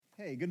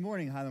Hey, good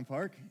morning, Highland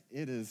Park.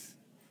 It is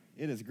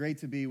great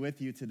to be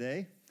with you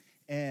today.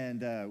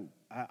 And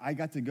I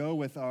got to go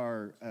with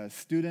our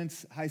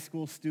students, high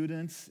school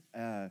students,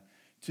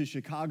 to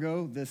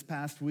Chicago this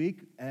past week.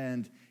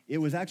 And it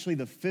was actually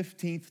the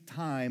 15th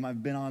time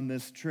I've been on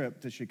this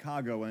trip to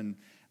Chicago and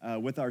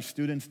with our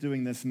students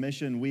doing this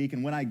mission week.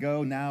 And when I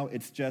go now,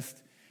 it's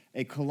just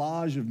a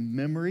collage of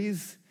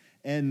memories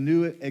and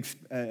new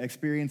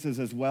experiences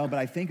as well. But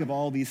I think of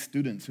all these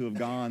students who have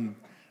gone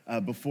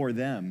before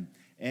them.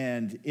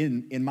 And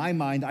in my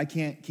mind, I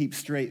can't keep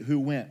straight who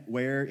went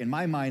where. In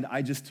my mind,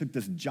 I just took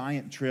this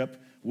giant trip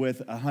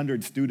with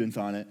 100 students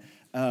on it,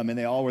 and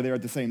they all were there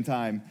at the same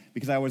time,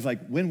 because I was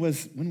like, when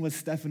was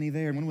Stephanie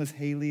there, and when was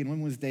Haley, and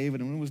when was David,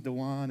 and when was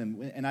Dewan,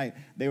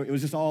 it was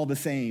just all the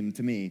same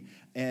to me.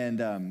 And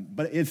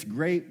but it's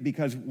great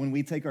because when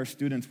we take our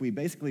students, we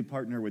basically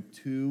partner with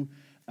two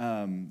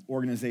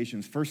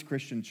organizations. First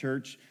Christian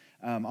Church,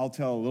 I'll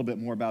tell a little bit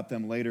more about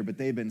them later, but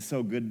they've been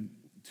so good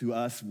to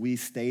us. We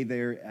stay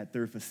there at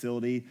their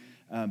facility.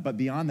 But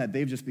beyond that,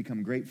 they've just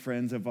become great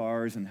friends of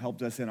ours and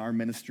helped us in our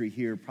ministry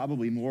here,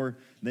 probably more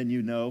than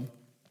you know.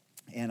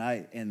 And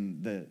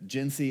the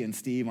Jinsey and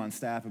Steve on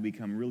staff have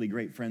become really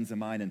great friends of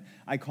mine. And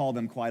I call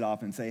them quite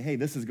often and say, hey,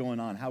 this is going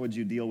on. How would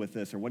you deal with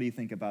this? Or what do you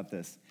think about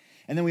this?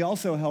 And then we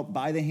also help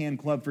By the Hand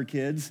Club for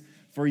Kids.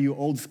 For you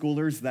old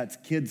schoolers, that's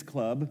Kids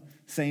Club.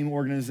 Same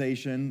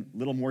organization,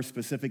 little more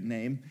specific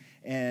name.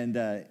 And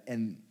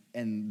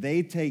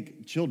they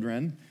take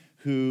children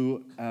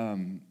who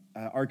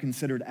are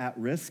considered at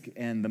risk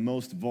and the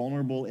most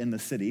vulnerable in the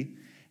city.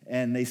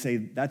 And they say,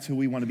 that's who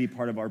we want to be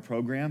part of our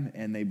program.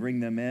 And they bring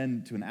them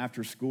in to an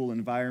after-school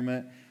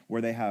environment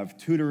where they have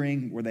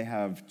tutoring, where they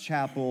have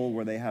chapel,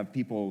 where they have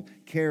people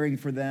caring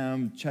for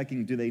them,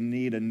 checking, do they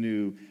need a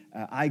new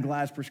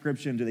eyeglass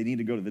prescription? Do they need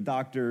to go to the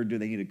doctor? Do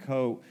they need a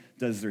coat?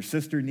 Does their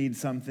sister need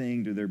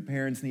something? Do their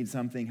parents need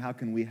something? How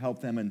can we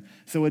help them? And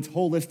so it's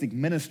holistic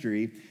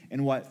ministry.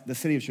 And what the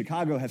city of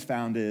Chicago has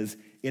found is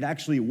it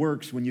actually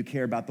works when you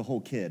care about the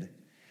whole kid.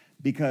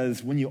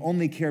 Because when you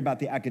only care about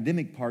the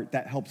academic part,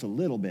 that helps a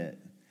little bit.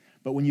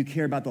 But when you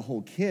care about the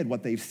whole kid,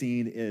 what they've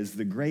seen is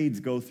the grades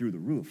go through the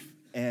roof.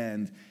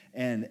 And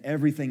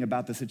everything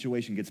about the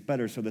situation gets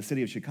better. So the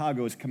city of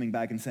Chicago is coming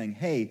back and saying,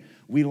 hey,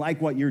 we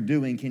like what you're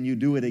doing. Can you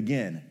do it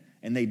again?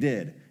 And they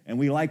did. And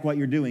we like what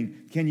you're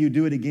doing. Can you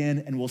do it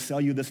again? And we'll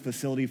sell you this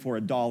facility for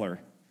 $1.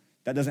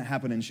 That doesn't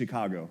happen in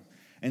Chicago.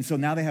 And so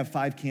now they have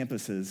 5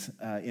 campuses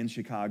in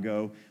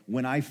Chicago.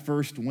 When I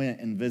first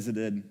went and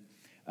visited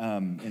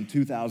in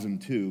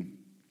 2002,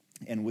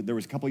 and there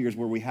was a couple years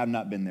where we have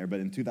not been there, but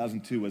in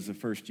 2002 was the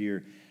first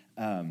year,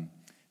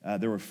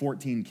 there were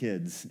 14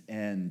 kids,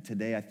 and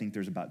today I think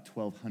there's about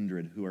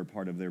 1,200 who are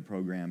part of their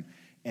program,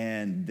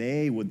 and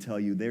they would tell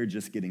you they're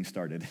just getting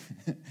started.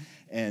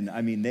 And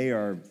I mean,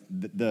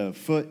 the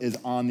foot is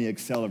on the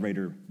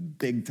accelerator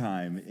big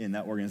time in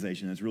that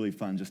organization. It's really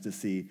fun just to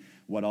see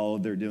what all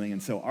they're doing.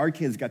 And so our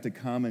kids got to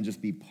come and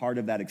just be part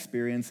of that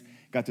experience,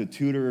 got to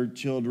tutor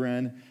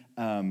children,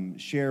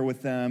 share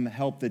with them,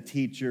 help the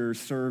teacher,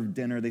 serve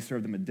dinner. They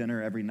serve them a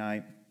dinner every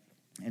night,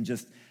 and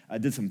just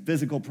did some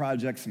physical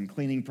projects, some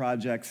cleaning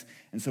projects.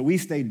 And so we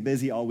stayed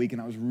busy all week,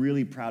 and I was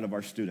really proud of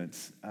our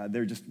students.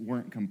 There just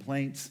weren't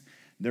complaints.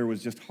 There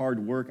was just hard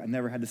work. I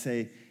never had to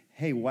say,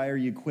 hey, why are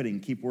you quitting?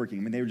 Keep working.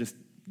 I mean, they were just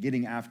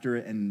getting after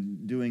it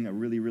and doing a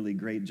really, really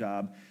great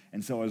job.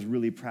 And so I was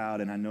really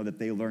proud, and I know that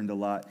they learned a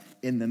lot.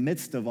 In the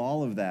midst of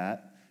all of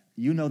that,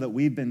 you know that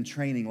we've been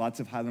training lots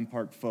of Highland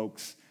Park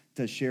folks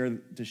to share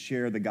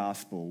the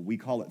gospel. We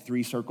call it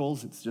 3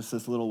 circles. It's just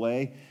this little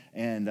way,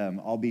 and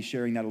I'll be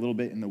sharing that a little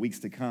bit in the weeks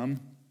to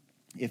come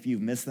if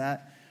you've missed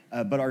that.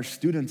 But our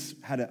students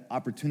had an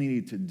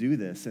opportunity to do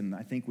this, and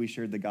I think we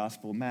shared the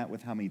gospel, Matt,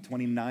 with how many,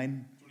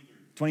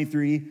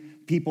 23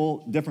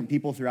 people, different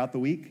people throughout the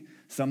week,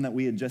 some that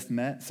we had just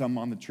met, some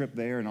on the trip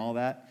there and all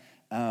that.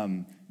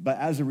 But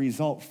as a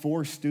result,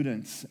 4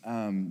 students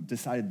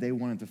decided they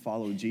wanted to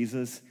follow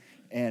Jesus,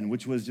 and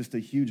which was just a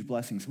huge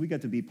blessing. So we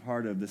got to be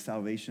part of the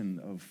salvation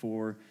of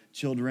 4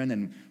 children,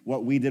 and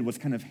what we did was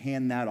kind of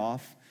hand that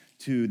off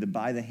to the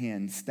By the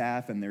Hand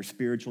staff and their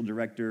spiritual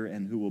director,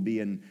 and who will be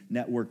in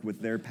network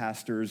with their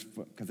pastors,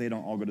 because they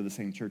don't all go to the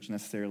same church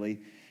necessarily.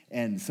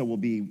 And so we'll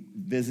be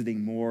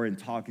visiting more and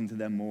talking to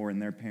them more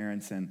and their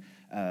parents, and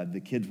the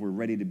kids were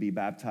ready to be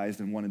baptized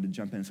and wanted to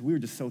jump in. So we were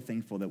just so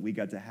thankful that we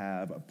got to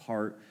have a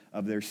part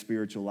of their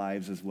spiritual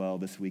lives as well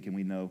this week, and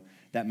we know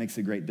that makes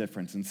a great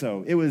difference. And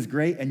so it was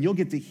great, and you'll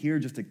get to hear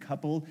just a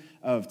couple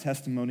of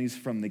testimonies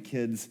from the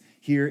kids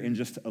here in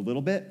just a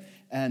little bit.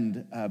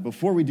 And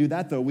before we do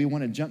that, though, we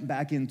want to jump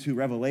back into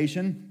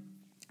Revelation.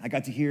 I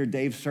got to hear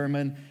Dave's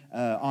sermon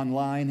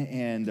online,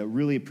 and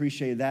really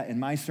appreciated that. And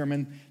my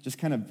sermon just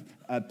kind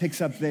of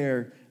picks up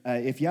there.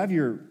 If you have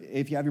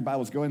your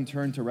Bibles, go and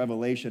turn to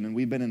Revelation. And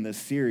we've been in this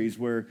series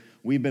where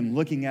we've been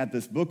looking at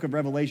this book of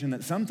Revelation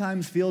that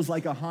sometimes feels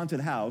like a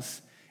haunted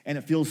house, and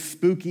it feels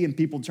spooky, and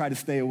people try to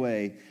stay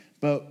away.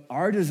 But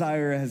our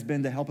desire has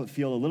been to help it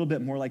feel a little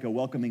bit more like a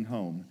welcoming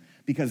home,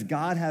 because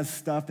God has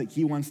stuff that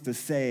he wants to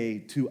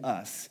say to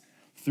us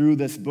through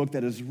this book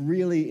that is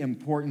really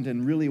important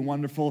and really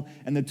wonderful.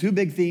 And the two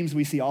big themes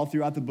we see all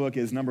throughout the book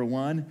is, number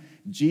one,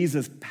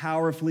 Jesus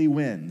powerfully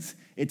wins.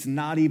 It's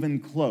not even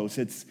close.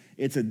 It's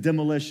a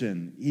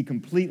demolition. He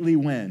completely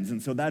wins.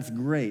 And so that's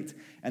great.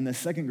 And the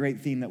second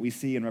great theme that we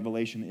see in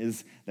Revelation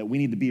is that we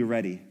need to be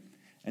ready.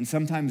 And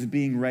sometimes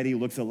being ready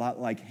looks a lot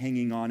like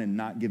hanging on and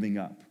not giving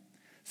up.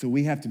 So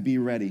we have to be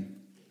ready.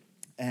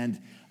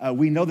 And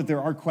we know that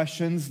there are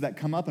questions that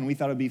come up, and we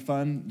thought it would be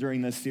fun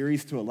during this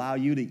series to allow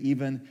you to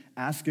even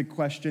ask a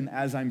question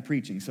as I'm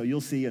preaching. So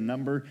you'll see a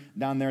number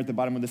down there at the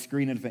bottom of the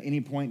screen, and if at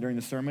any point during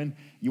the sermon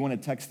you want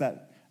to text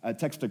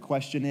a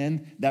question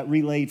in that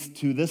relates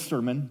to this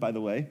sermon, by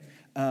the way,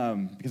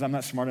 because I'm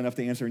not smart enough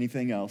to answer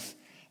anything else.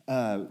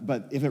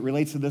 But if it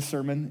relates to this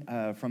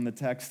sermon from the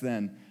text,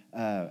 then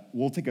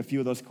we'll take a few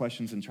of those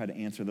questions and try to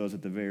answer those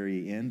at the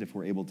very end if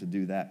we're able to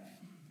do that.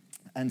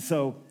 And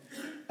so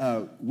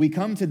we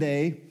come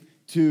today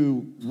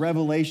to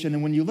Revelation,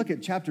 and when you look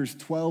at chapters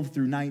 12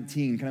 through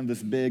 19, kind of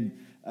this big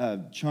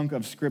chunk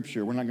of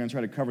Scripture, we're not going to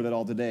try to cover that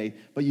all today,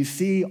 but you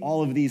see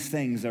all of these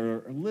things that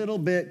are a little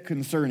bit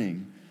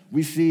concerning.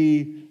 We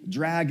see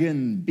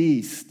dragon,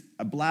 beast,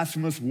 a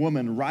blasphemous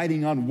woman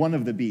riding on one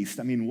of the beasts.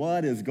 I mean,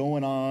 what is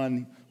going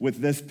on with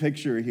this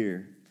picture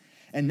here?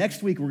 And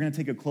next week, we're going to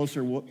take a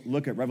closer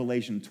look at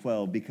Revelation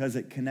 12 because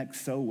it connects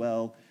so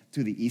well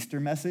to the Easter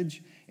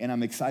message, and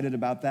I'm excited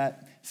about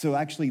that. So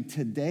actually,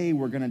 today,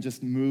 we're going to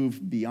just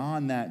move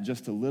beyond that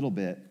just a little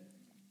bit,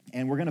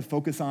 and we're going to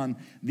focus on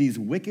these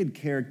wicked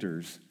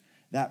characters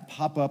that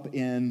pop up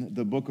in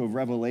the book of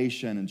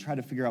Revelation and try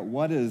to figure out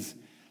what is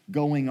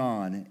going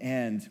on.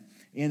 And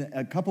in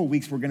a couple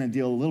weeks, we're going to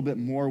deal a little bit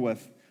more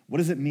with what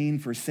does it mean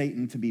for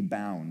Satan to be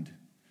bound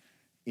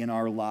in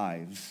our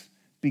lives,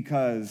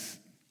 because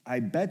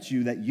I bet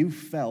you that you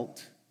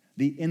felt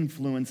the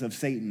influence of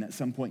Satan at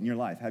some point in your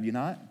life, have you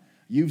not?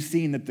 You've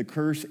seen that the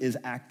curse is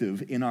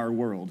active in our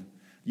world.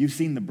 You've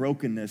seen the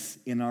brokenness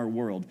in our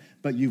world.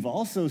 But you've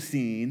also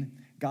seen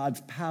God's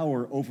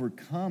power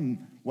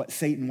overcome what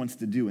Satan wants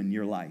to do in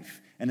your life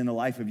and in the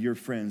life of your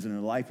friends and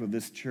in the life of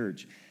this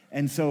church.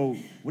 And so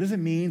what does it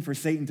mean for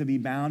Satan to be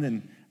bound?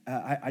 And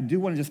I do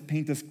want to just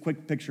paint this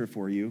quick picture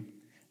for you.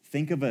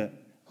 Think of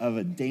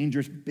a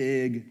dangerous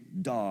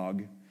big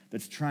dog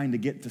that's trying to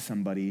get to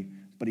somebody,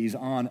 but he's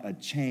on a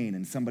chain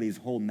and somebody's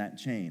holding that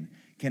chain.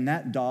 Can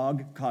that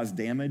dog cause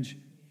damage?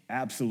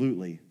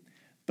 Absolutely.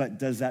 But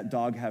does that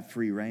dog have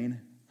free reign?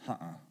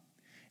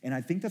 And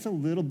I think that's a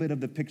little bit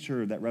of the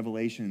picture that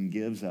Revelation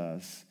gives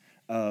us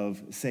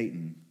of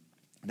Satan.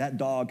 That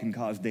dog can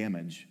cause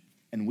damage,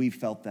 and we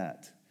felt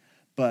that.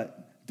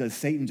 But does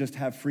Satan just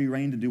have free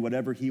reign to do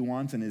whatever he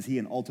wants, and is he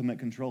in ultimate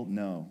control?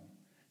 No,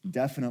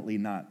 definitely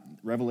not.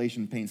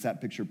 Revelation paints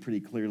that picture pretty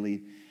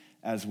clearly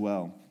as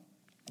well.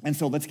 And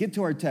so let's get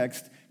to our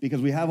text because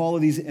we have all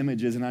of these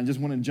images, and I just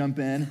want to jump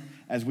in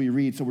as we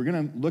read. So we're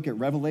going to look at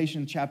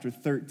Revelation chapter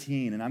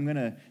 13, and I'm going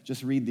to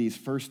just read these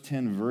first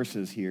 10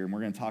 verses here, and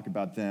we're going to talk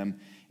about them.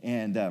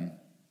 And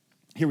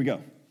here we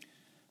go.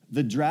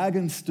 The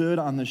dragon stood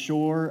on the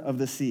shore of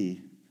the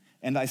sea,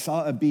 and I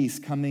saw a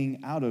beast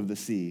coming out of the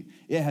sea.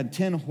 It had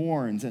 10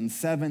 horns and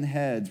 7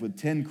 heads with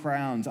 10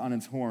 crowns on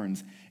its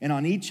horns, and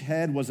on each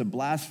head was a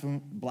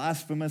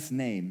blasphemous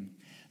name.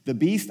 The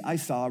beast I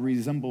saw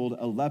resembled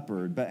a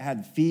leopard, but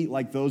had feet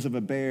like those of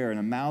a bear and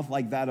a mouth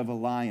like that of a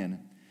lion.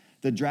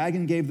 The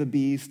dragon gave the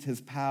beast his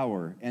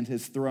power and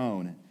his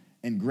throne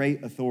and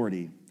great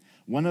authority.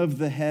 One of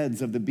the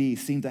heads of the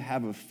beast seemed to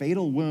have a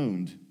fatal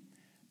wound,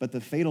 but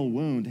the fatal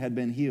wound had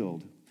been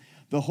healed.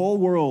 The whole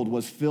world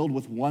was filled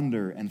with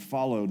wonder and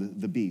followed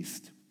the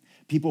beast.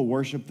 People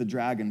worshiped the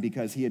dragon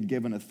because he had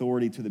given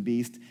authority to the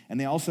beast, and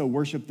they also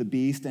worshiped the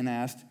beast and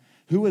asked,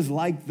 "Who is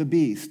like the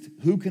beast?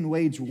 Who can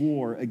wage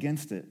war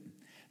against it?"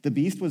 The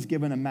beast was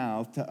given a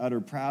mouth to utter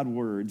proud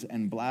words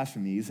and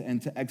blasphemies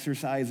and to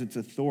exercise its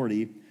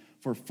authority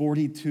for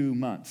 42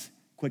 months.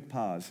 Quick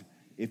pause.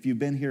 If you've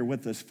been here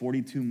with us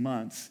 42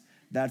 months,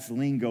 that's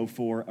lingo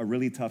for a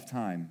really tough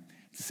time.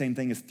 It's the same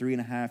thing as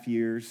 3.5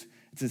 years.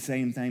 It's the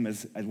same thing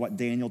as what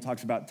Daniel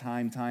talks about,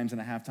 times and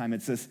a half time.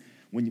 It's this,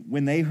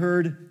 when they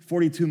heard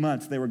 42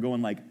 months, they were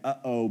going like,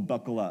 uh-oh,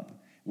 buckle up.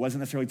 It wasn't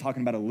necessarily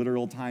talking about a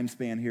literal time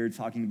span here. It's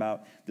talking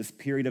about this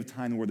period of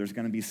time where there's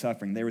going to be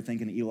suffering. They were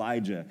thinking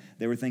Elijah.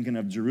 They were thinking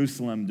of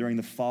Jerusalem during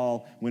the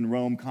fall when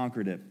Rome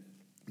conquered it.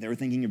 They were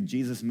thinking of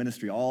Jesus'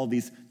 ministry. All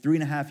these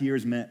 3.5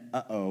 years meant,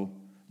 uh-oh,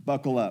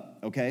 buckle up,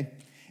 okay?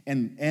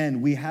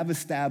 And we have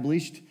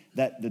established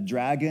that the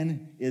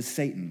dragon is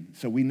Satan.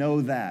 So we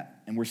know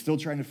that. And we're still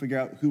trying to figure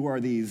out who are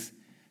these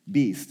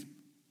beasts.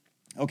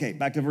 Okay,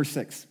 back to verse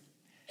 6.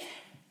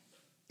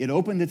 It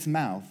opened its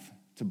mouth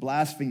to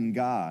blaspheme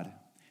God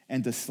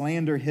and to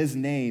slander his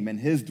name and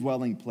his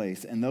dwelling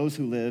place and those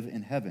who live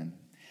in heaven.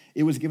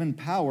 It was given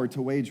power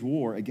to wage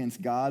war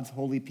against God's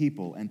holy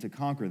people and to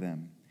conquer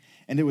them.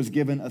 And it was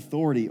given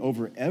authority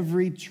over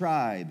every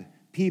tribe,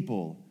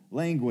 people,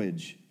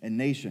 language, and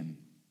nation.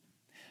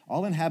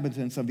 All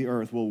inhabitants of the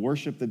earth will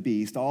worship the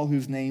beast, all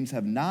whose names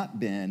have not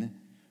been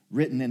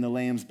written in the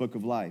Lamb's book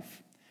of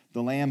life.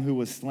 the Lamb who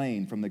was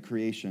slain from the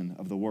creation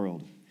of the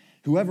world.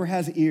 Whoever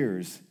has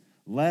ears,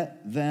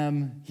 let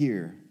them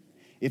hear.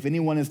 If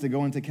anyone is to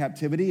go into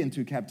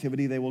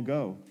captivity they will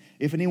go.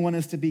 If anyone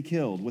is to be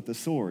killed with the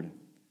sword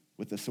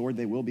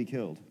they will be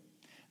killed.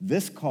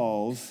 This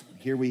calls,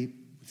 here we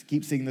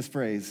keep seeing this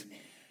phrase,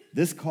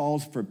 this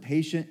calls for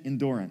patient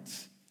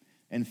endurance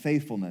and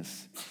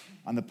faithfulness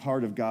on the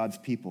part of God's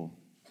people.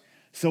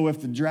 So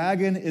if the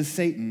dragon is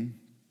Satan,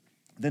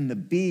 then the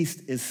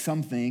beast is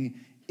something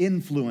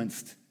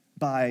influenced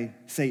by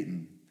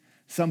Satan.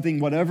 Something,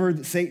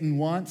 whatever Satan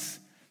wants,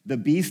 the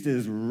beast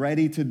is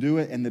ready to do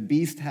it, and the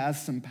beast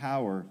has some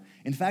power.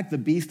 In fact, the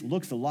beast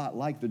looks a lot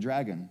like the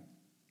dragon.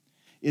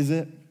 Is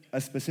it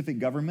a specific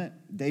government?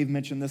 Dave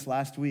mentioned this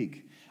last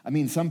week. I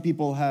mean, some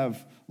people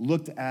have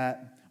looked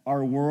at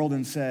our world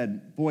and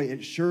said, boy,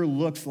 it sure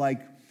looks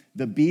like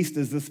the beast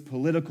is this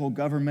political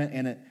government,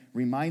 and it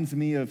reminds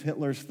me of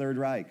Hitler's Third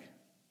Reich.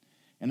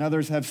 And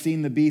others have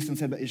seen the beast and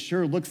said, but it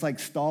sure looks like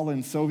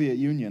Stalin's Soviet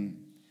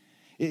Union.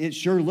 It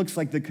sure looks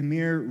like the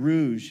Khmer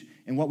Rouge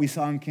and what we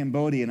saw in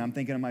Cambodia. And I'm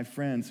thinking of my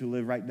friends who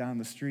live right down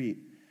the street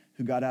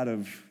who got out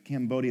of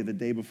Cambodia the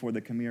day before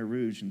the Khmer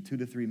Rouge, and 2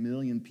 to 3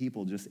 million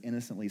people just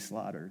innocently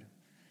slaughtered.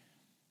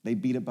 They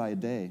beat it by a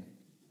day.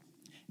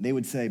 They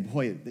would say,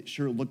 boy, it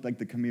sure looked like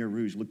the Khmer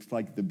Rouge, looked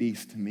like the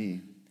beast to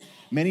me.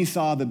 Many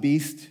saw the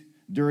beast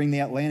during the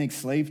Atlantic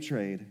slave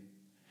trade,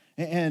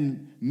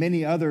 and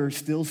many others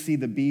still see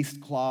the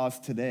beast claws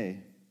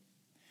today.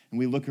 And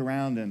we look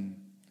around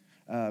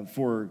and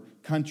for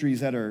countries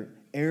that are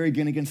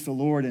arrogant against the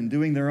Lord and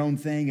doing their own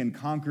thing and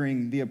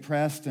conquering the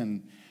oppressed,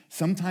 and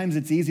sometimes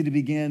it's easy to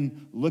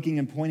begin looking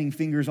and pointing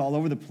fingers all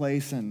over the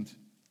place. And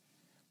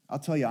I'll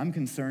tell you, I'm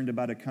concerned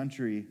about a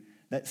country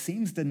that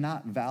seems to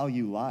not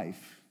value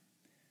life,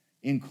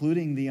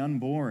 including the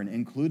unborn,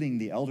 including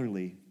the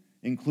elderly,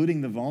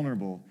 including the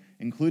vulnerable,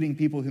 including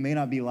people who may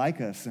not be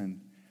like us.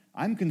 And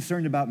I'm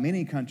concerned about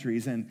many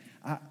countries, and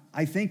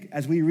I think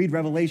as we read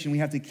Revelation, we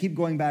have to keep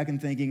going back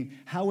and thinking,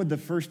 how would the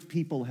first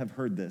people have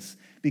heard this?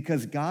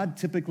 Because God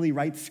typically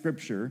writes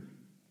scripture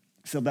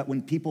so that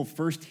when people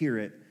first hear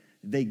it,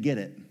 they get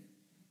it.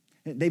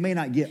 They may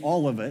not get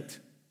all of it,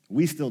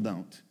 we still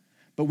don't,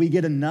 but we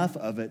get enough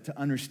of it to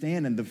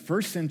understand. And the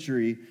first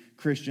century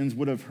Christians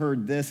would have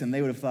heard this, and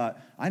they would have thought,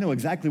 I know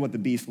exactly what the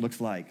beast looks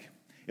like.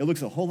 It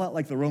looks a whole lot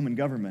like the Roman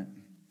government,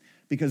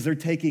 because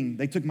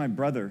they took my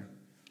brother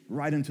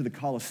right into the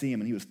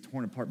Colosseum, and he was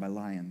torn apart by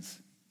lions.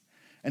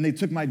 And they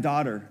took my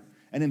daughter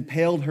and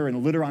impaled her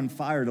and lit her on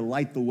fire to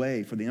light the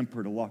way for the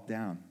emperor to walk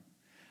down.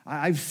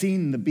 I've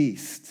seen the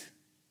beast.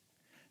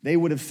 They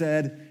would have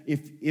said,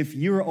 if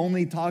you're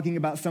only talking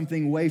about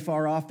something way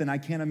far off, then I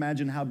can't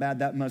imagine how bad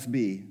that must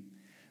be.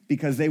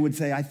 Because they would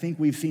say, I think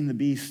we've seen the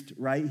beast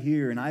right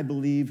here. And I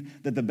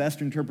believe that the best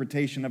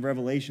interpretation of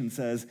Revelation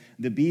says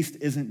the beast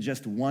isn't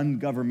just one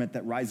government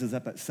that rises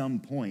up at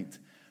some point.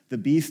 The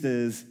beast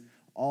is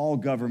all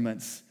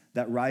governments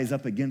that rise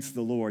up against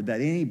the Lord, that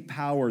any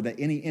power, that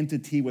any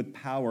entity with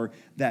power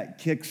that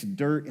kicks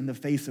dirt in the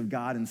face of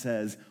God and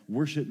says,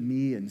 worship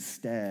me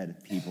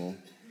instead, people,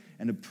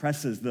 and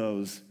oppresses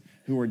those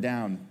who are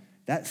down.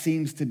 That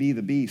seems to be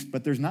the beast,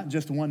 but there's not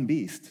just one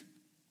beast.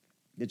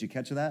 Did you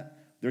catch that?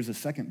 There's a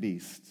second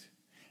beast.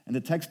 And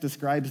the text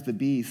describes the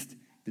beast,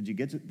 did you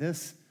get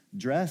this?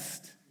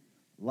 Dressed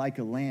like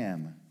a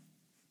lamb.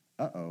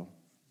 Uh-oh.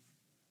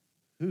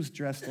 Who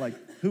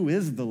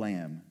is the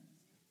lamb?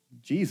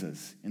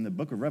 Jesus. In the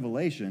book of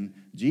Revelation,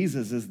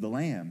 Jesus is the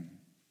lamb.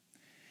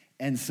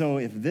 And so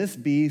if this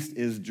beast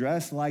is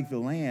dressed like the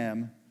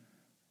lamb,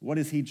 what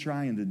is he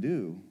trying to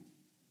do?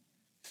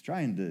 He's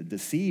trying to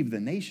deceive the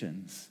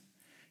nations.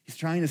 He's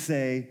trying to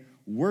say,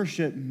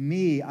 worship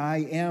me, I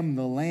am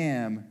the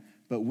lamb,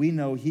 but we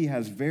know he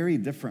has very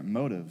different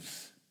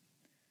motives.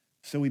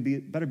 So we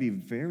better be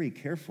very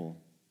careful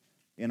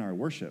in our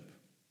worship.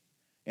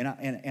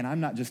 And I'm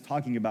not just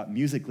talking about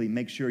musically,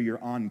 make sure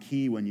you're on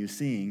key when you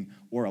sing,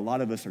 or a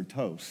lot of us are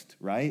toast,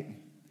 right?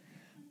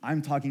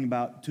 I'm talking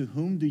about, to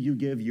whom do you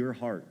give your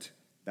heart?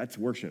 That's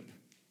worship.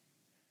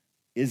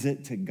 Is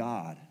it to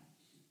God?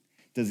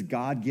 Does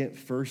God get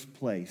first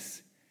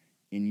place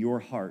in your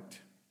heart?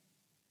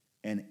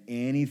 And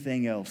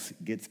anything else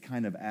gets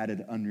kind of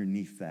added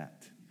underneath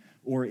that?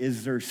 Or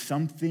is there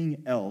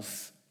something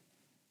else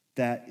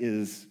that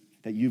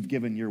you've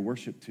given your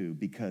worship to?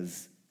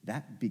 Because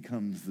that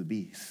becomes the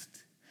beast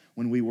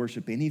when we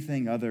worship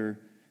anything other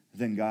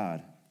than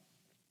God.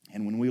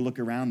 And when we look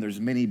around,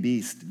 there's many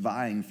beasts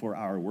vying for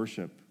our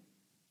worship.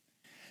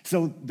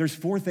 So there's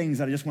 4 things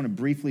that I just want to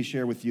briefly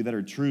share with you that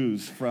are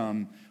truths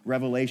from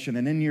Revelation.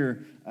 And in your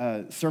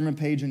sermon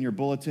page in your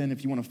bulletin,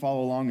 if you want to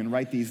follow along and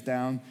write these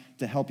down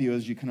to help you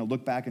as you kind of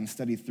look back and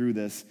study through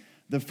this.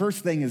 The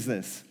first thing is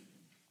this: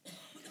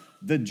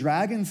 the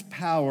dragon's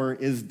power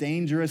is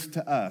dangerous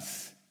to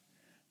us,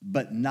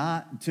 but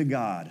not to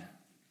God.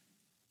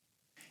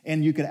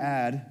 And you could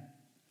add,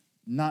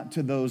 not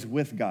to those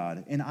with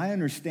God. And I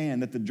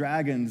understand that the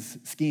dragon's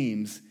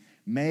schemes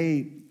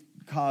may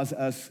cause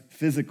us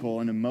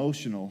physical and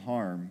emotional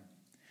harm.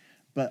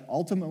 But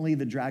ultimately,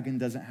 the dragon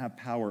doesn't have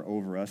power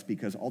over us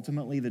because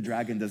ultimately the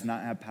dragon does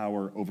not have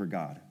power over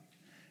God.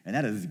 And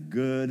that is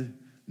good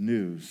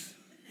news.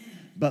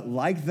 But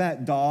like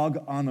that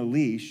dog on a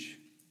leash,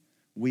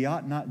 we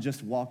ought not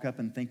just walk up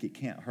and think it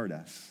can't hurt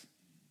us.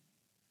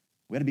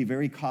 We got to be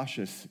very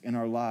cautious in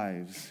our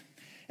lives.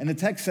 And the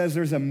text says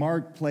there's a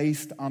mark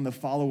placed on the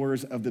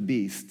followers of the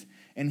beast.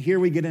 And here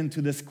we get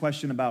into this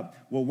question about,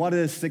 well, what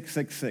is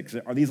 666?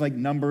 Are these like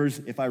numbers?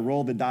 If I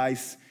roll the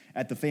dice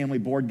at the family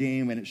board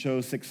game and it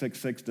shows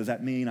 666, does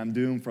that mean I'm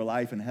doomed for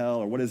life in hell?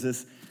 Or what is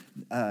this?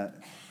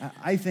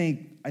 I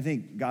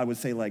think God would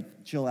say,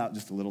 like, chill out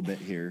just a little bit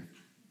here.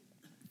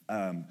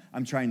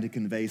 I'm trying to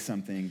convey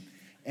something.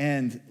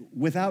 And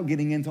without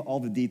getting into all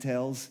the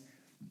details,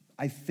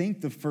 I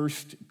think the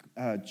first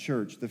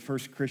church, the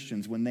first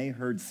Christians, when they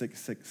heard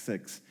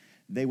 666,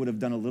 they would have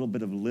done a little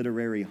bit of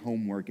literary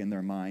homework in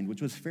their mind,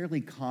 which was fairly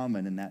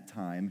common in that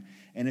time.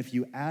 And if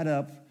you add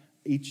up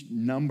each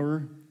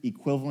number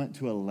equivalent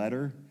to a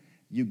letter,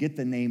 you get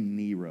the name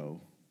Nero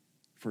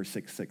for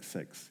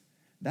 666.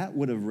 That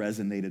would have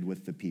resonated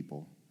with the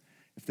people.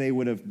 If they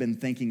would have been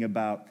thinking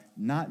about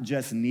not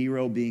just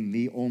Nero being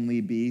the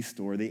only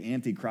beast or the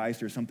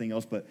Antichrist or something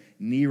else, but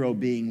Nero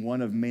being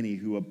one of many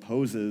who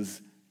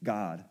opposes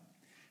God,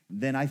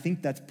 then I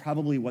think that's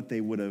probably what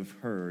they would have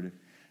heard.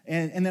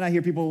 And then I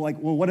hear people like,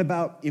 well, what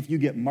about if you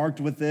get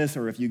marked with this,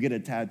 or if you get a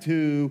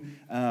tattoo,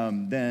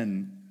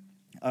 then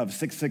of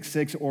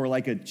 666, or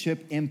like a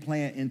chip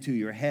implant into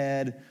your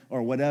head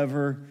or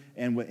whatever,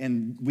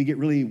 and we get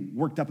really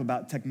worked up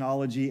about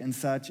technology and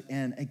such.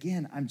 And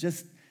again, I'm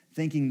just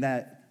thinking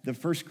that the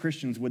first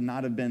Christians would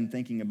not have been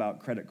thinking about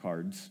credit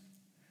cards,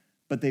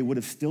 but they would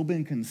have still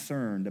been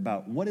concerned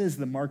about what is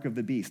the mark of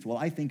the beast. Well,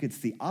 I think it's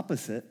the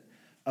opposite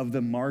of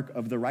the mark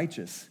of the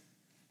righteous.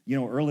 You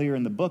know, earlier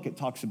in the book, it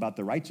talks about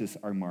the righteous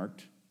are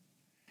marked.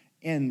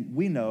 And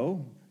we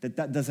know that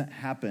that doesn't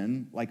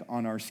happen like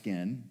on our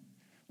skin.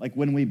 Like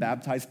when we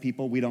baptize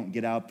people, we don't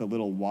get out the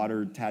little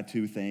water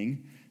tattoo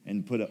thing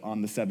and put it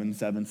on the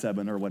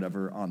 777 or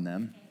whatever on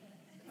them.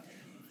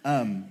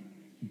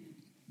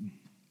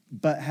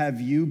 But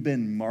have you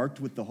been marked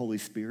with the Holy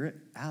Spirit?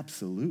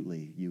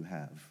 Absolutely, you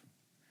have.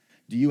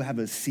 Do you have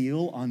a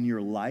seal on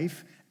your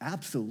life?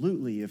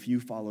 Absolutely, if you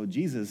follow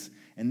Jesus.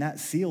 And that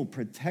seal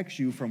protects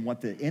you from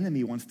what the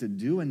enemy wants to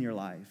do in your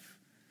life.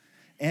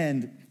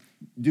 And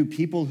do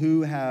people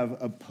who have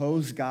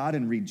opposed God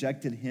and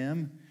rejected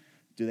him,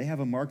 do they have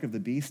a mark of the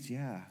beast?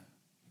 Yeah,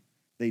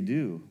 they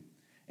do.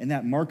 And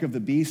that mark of the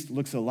beast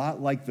looks a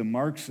lot like the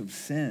marks of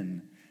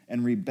sin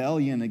and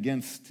rebellion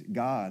against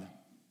God.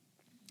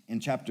 In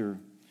chapter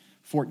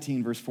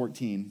 14, verse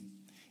 14,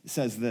 it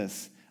says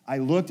this, I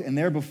looked, and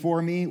there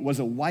before me was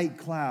a white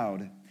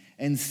cloud,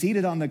 and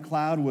seated on the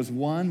cloud was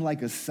one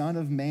like a son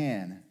of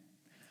man,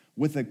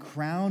 with a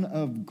crown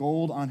of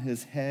gold on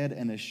his head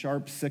and a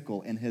sharp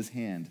sickle in his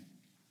hand.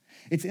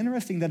 It's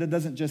interesting that it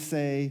doesn't just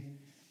say,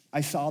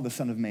 I saw the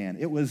Son of Man.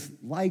 It was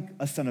like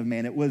a Son of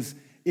Man. It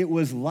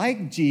was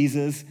like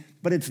Jesus,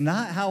 but it's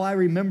not how I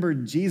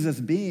remembered Jesus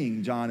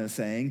being, John is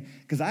saying,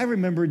 because I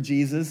remember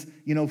Jesus,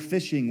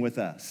 fishing with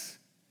us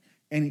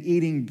and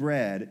eating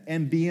bread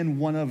and being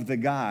one of the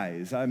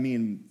guys. I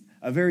mean,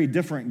 a very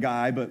different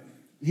guy, but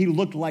he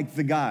looked like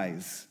the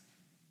guys.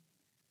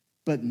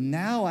 But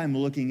now I'm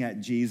looking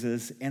at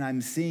Jesus and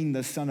I'm seeing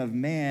the Son of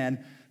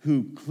Man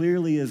who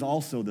clearly is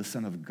also the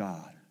Son of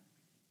God.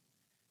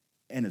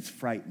 And it's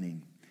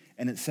frightening.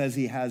 And it says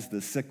he has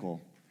the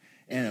sickle.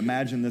 And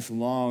imagine this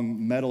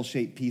long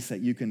metal-shaped piece that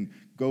you can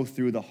go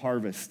through the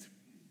harvest.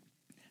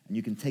 And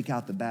you can take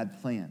out the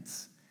bad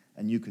plants.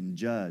 And you can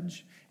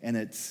judge. And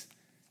it's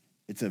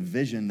a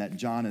vision that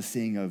John is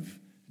seeing of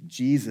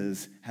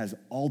Jesus has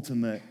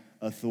ultimate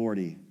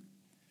authority.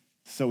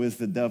 So is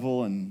the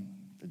devil and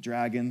the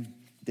dragon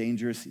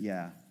dangerous?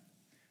 Yeah.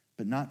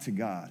 But not to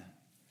God.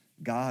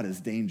 God is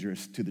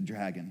dangerous to the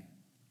dragon.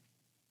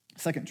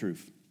 Second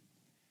truth.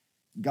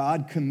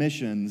 God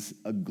commissions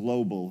a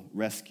global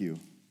rescue.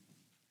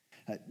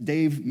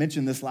 Dave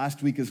mentioned this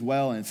last week as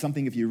well, and it's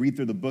something if you read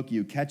through the book,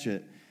 you catch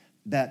it,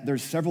 that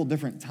there's several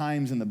different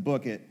times in the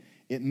book it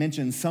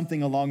mentions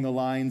something along the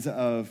lines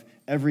of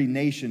every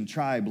nation,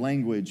 tribe,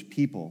 language,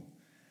 people.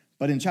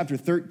 But in chapter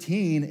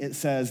 13, it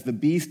says the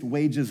beast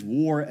wages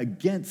war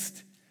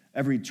against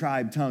every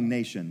tribe, tongue,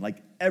 nation,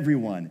 like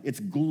everyone. It's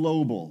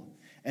global.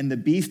 And the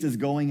beast is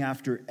going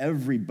after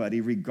everybody,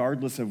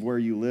 regardless of where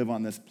you live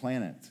on this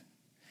planet.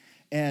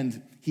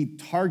 And he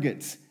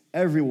targets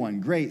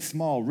everyone, great,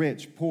 small,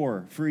 rich,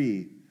 poor,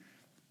 free,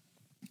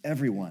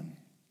 everyone.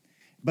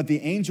 But the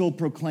angel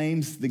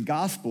proclaims the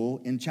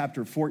gospel in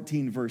chapter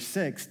 14, verse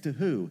 6 to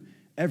who?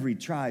 Every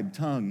tribe,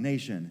 tongue,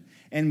 nation.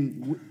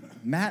 And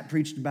Matt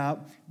preached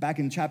about back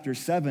in chapter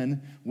 7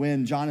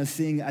 when John is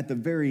seeing at the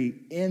very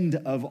end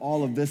of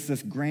all of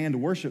this grand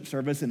worship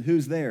service, and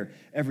who's there?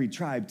 Every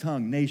tribe,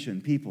 tongue,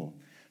 nation, people.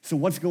 So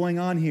what's going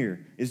on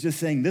here is just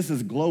saying this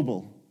is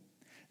global.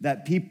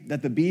 That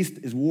the beast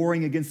is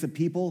warring against the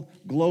people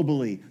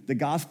globally. The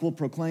gospel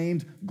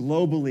proclaimed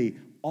globally.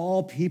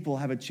 All people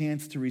have a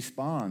chance to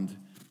respond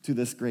to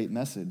this great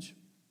message.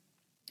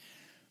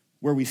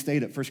 where we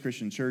stayed at First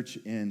Christian Church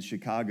in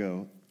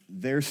Chicago,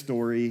 their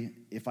story,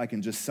 if I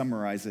can just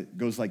summarize it,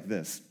 goes like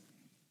this.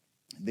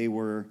 They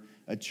were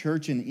a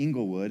church in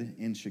Inglewood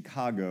in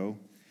Chicago,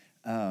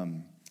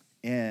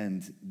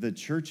 and the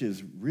church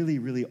is really,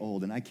 really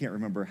old, and I can't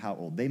remember how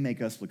old. They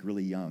make us look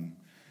really young.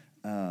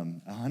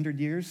 100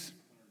 years?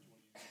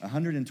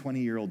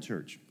 120-year-old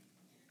church.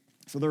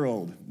 So they're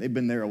old. They've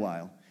been there a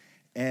while.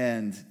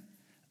 And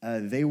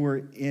they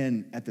were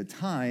in, at the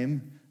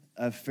time,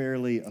 a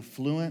fairly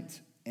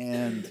affluent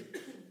and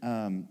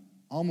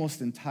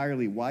almost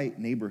entirely white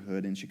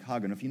neighborhood in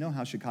Chicago. And if you know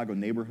how Chicago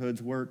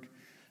neighborhoods work,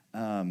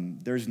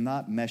 there's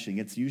not meshing.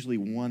 It's usually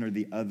one or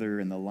the other,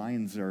 and the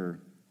lines are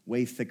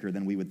way thicker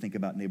than we would think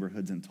about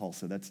neighborhoods in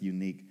Tulsa. That's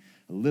unique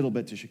a little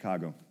bit to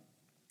Chicago.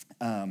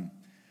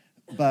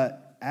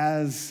 But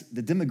as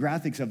the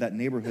demographics of that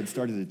neighborhood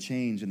started to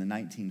change in the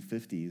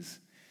 1950s,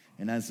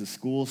 and as the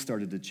schools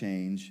started to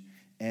change,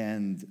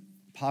 and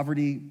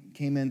poverty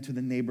came into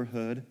the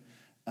neighborhood,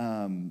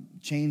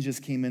 changes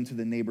came into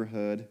the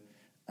neighborhood,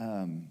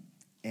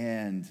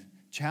 and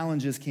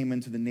challenges came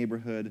into the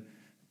neighborhood,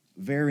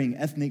 varying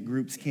ethnic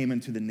groups came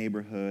into the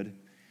neighborhood,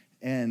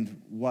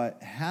 and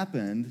what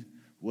happened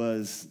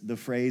was the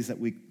phrase that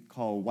we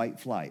call white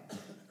flight,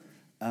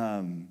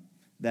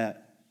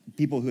 that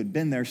people who had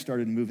been there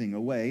started moving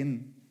away,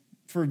 and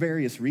for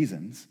various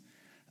reasons,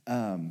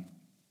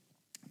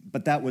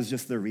 but that was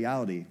just the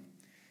reality.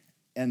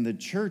 And the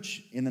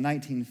church in the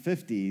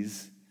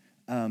 1950s,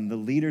 the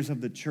leaders of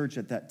the church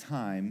at that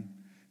time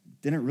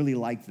didn't really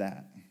like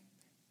that.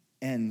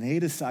 And they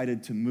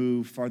decided to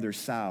move farther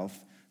south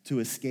to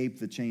escape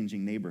the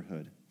changing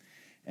neighborhood.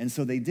 And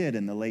so they did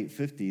in the late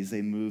 50s.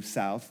 They moved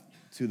south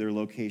to their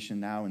location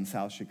now in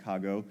South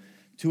Chicago,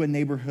 to a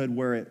neighborhood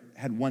where it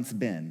had once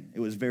been. It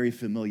was very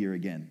familiar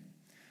again.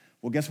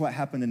 Well, guess what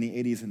happened in the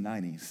 80s and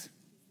 90s?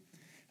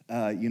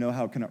 You know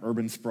how kind of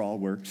urban sprawl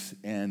works,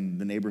 and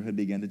the neighborhood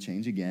began to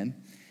change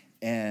again.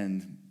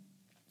 And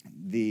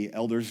the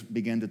elders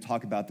began to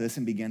talk about this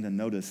and began to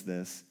notice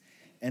this.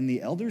 And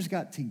the elders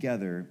got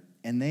together,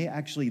 and they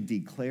actually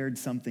declared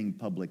something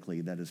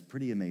publicly that is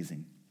pretty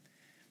amazing.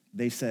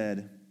 They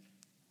said,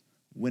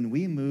 when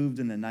we moved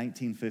in the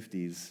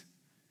 1950s,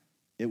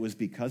 it was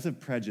because of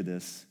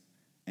prejudice,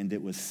 and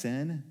it was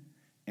sin,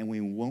 and we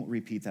won't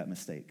repeat that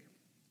mistake.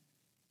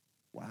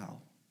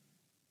 Wow.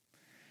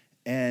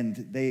 And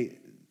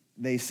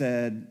they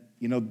said,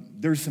 you know,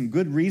 there's some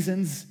good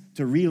reasons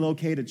to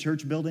relocate a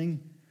church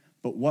building,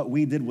 but what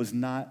we did was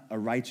not a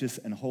righteous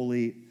and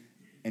holy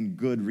and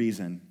good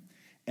reason.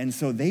 And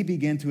so they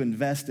began to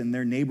invest in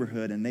their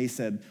neighborhood, and they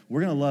said, we're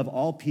going to love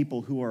all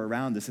people who are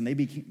around us. And they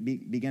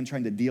began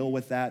trying to deal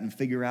with that and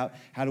figure out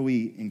how do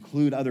we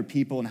include other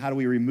people and how do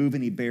we remove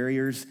any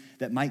barriers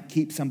that might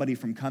keep somebody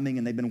from coming.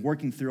 And they've been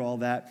working through all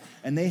that.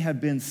 And they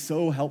have been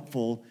so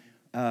helpful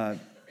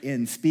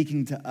in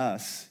speaking to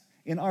us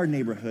in our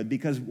neighborhood,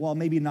 because while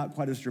maybe not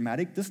quite as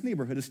dramatic, this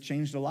neighborhood has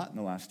changed a lot in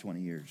the last 20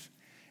 years.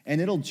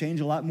 And it'll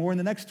change a lot more in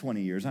the next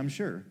 20 years, I'm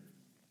sure.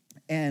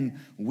 And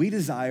we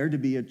desire to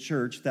be a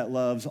church that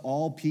loves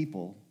all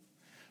people,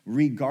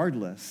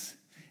 regardless.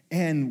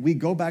 And we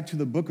go back to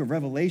the book of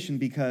Revelation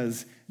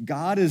because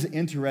God is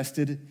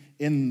interested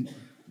in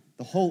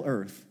the whole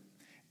earth.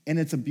 And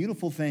it's a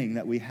beautiful thing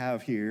that we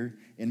have here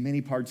in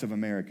many parts of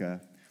America,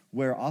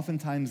 where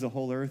oftentimes the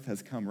whole earth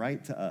has come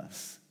right to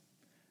us.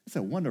 It's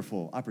a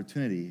wonderful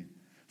opportunity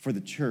for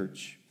the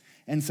church.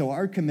 And so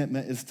our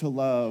commitment is to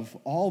love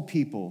all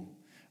people,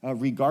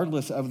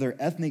 regardless of their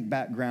ethnic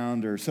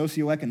background or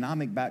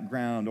socioeconomic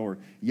background or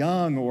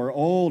young or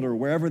old or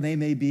wherever they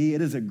may be.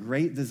 It is a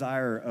great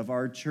desire of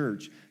our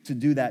church to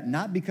do that,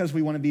 not because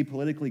we want to be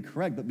politically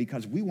correct, but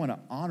because we want to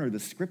honor the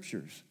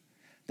scriptures.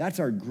 That's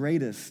our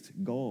greatest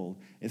goal,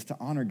 is to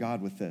honor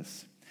God with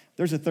this.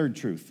 There's a third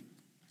truth,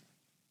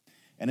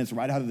 and it's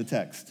right out of the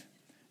text.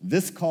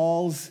 This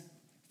calls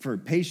for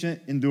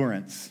patient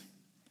endurance.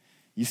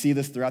 You see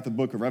this throughout the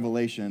book of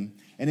Revelation.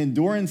 And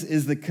endurance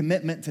is the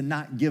commitment to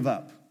not give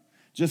up.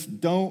 Just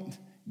don't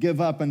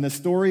give up. In the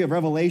story of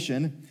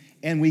Revelation,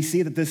 and we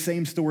see that this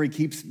same story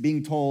keeps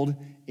being told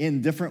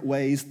in different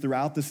ways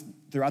throughout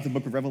the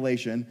book of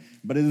Revelation,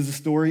 but it is a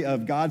story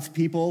of God's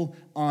people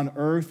on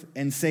earth,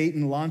 and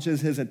Satan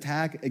launches his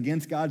attack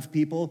against God's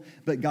people,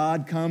 but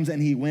God comes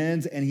and he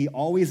wins, and he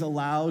always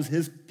allows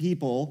his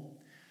people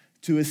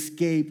to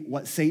escape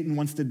what Satan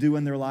wants to do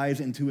in their lives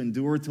and to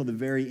endure till the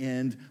very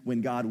end when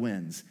God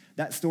wins.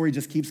 That story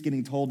just keeps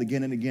getting told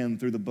again and again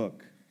through the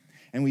book.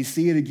 And we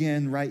see it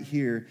again right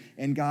here.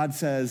 And God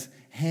says,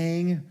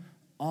 hang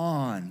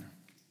on.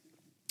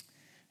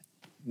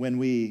 When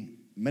we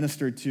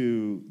ministered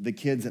to the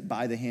kids at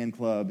By the Hand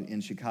Club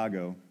in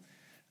Chicago,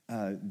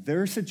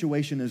 their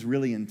situation is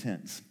really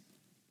intense.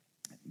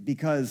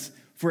 Because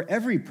for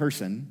every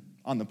person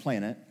on the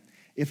planet,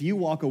 if you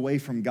walk away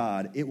from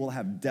God, it will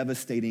have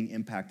devastating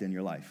impact in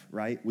your life,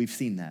 right? We've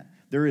seen that.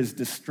 There is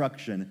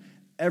destruction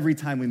every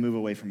time we move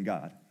away from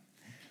God.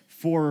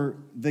 For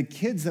the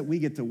kids that we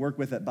get to work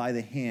with at By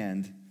the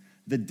Hand,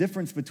 the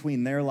difference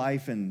between their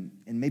life and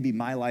maybe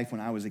my life when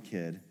I was a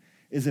kid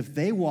is if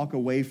they walk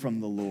away from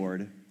the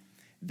Lord,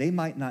 they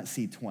might not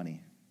see 20.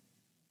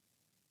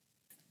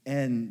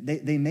 And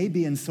they may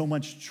be in so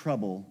much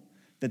trouble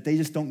that they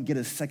just don't get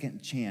a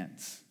second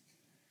chance.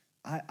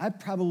 I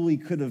probably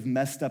could have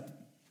messed up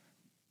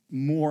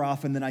more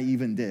often than I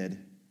even did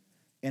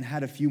and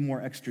had a few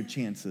more extra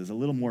chances, a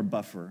little more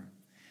buffer.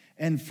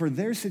 And for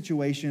their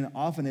situation,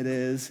 often it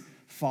is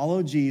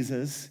follow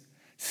Jesus,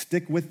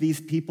 stick with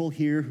these people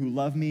here who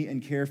love me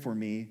and care for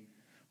me,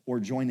 or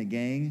join a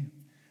gang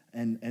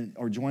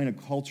or join a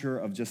culture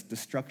of just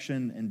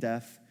destruction and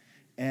death.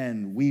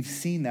 And we've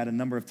seen that a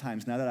number of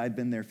times. Now that I've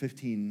been there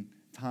 15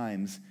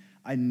 times,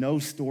 I know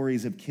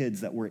stories of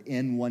kids that were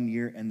in 1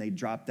 year and they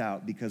dropped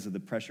out because of the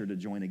pressure to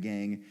join a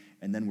gang,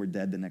 and then were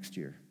dead the next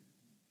year.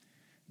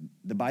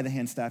 The By the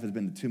Hand staff has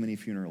been to too many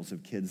funerals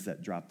of kids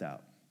that dropped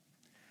out.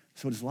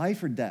 So it's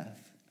life or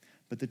death.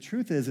 But the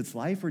truth is, it's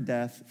life or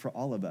death for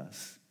all of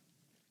us.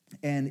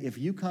 And if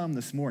you come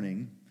this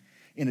morning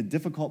in a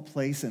difficult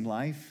place in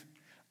life,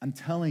 I'm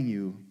telling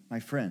you, my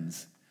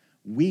friends,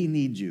 we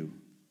need you.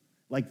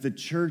 Like the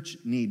church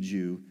needs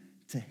you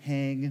to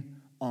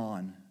hang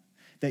on.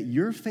 That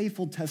your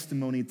faithful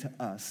testimony to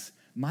us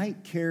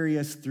might carry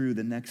us through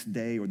the next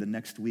day or the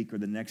next week or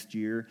the next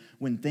year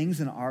when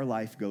things in our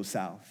life go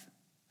south.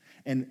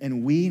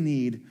 And we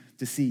need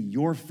to see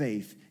your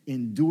faith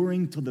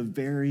enduring to the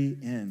very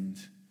end,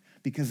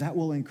 because that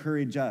will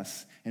encourage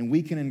us, and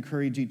we can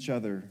encourage each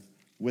other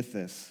with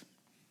this.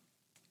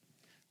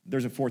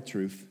 There's a fourth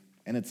truth,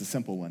 and it's a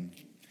simple one.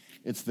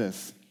 It's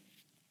this: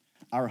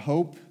 our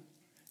hope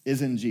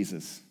is in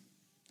Jesus.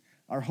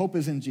 Our hope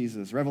is in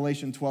Jesus.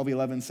 Revelation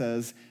 12:11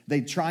 says,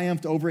 they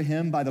triumphed over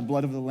him by the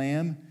blood of the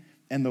Lamb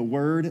and the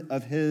word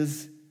of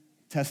his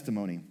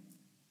testimony.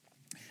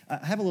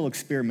 I have a little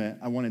experiment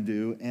I want to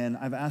do, and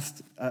I've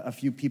asked a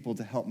few people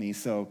to help me.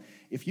 So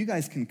if you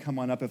guys can come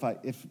on up,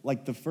 if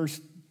like the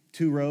first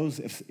two rows,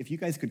 if you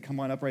guys could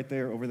come on up right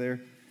there, over there,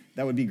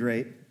 that would be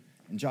great.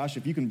 And Josh,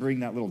 if you can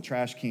bring that little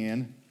trash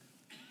can.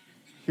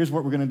 Here's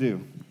what we're going to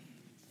do.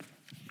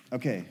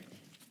 Okay,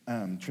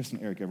 Tristan,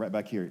 Erica, right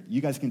back here.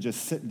 You guys can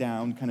just sit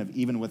down kind of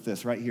even with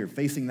this right here,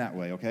 facing that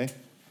way, okay?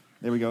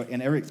 There we go.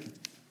 And Eric,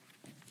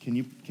 can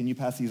you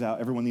pass these out?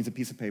 Everyone needs a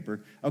piece of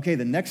paper. Okay,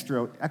 the next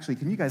row, actually,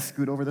 can you guys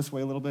scoot over this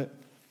way a little bit?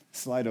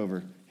 Slide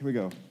over. Here we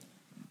go.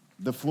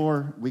 The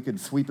floor, we could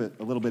sweep it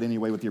a little bit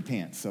anyway with your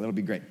pants, so that'll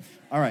be great.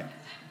 All right.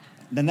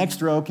 The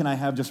next row, can I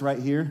have just right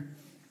here?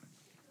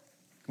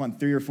 Come on,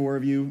 3 or 4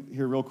 of you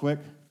here real quick.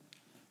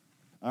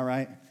 All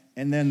right.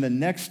 And then the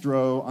next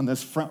row on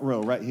this front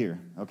row right here,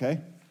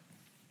 okay?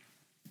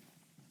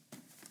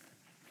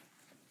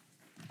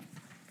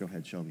 Go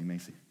ahead, Shelby,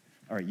 Macy.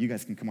 All right, you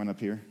guys can come on up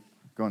here.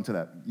 Go into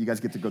that. You guys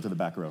get to go to the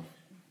back row.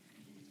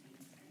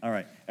 All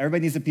right.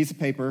 Everybody needs a piece of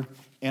paper,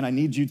 and I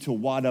need you to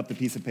wad up the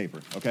piece of paper,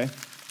 okay?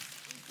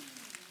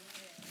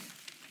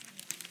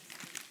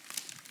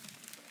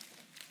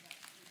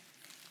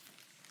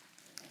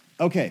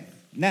 Okay,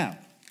 now,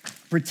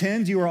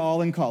 pretend you are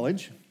all in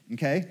college,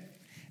 okay?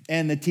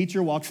 And the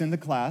teacher walks into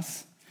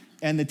class,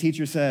 and the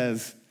teacher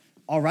says,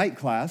 all right,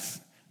 class,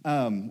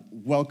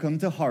 welcome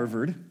to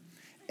Harvard.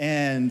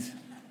 And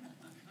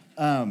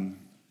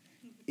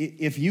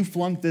if you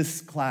flunk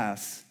this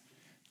class,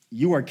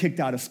 you are kicked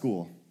out of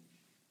school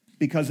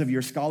because of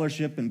your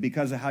scholarship and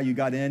because of how you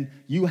got in.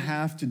 You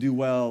have to do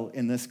well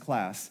in this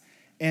class.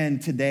 And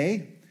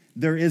today,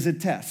 there is a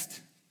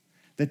test.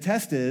 The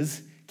test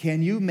is,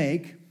 can you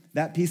make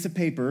that piece of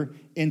paper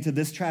into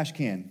this trash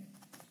can?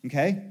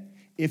 Okay?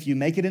 If you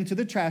make it into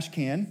the trash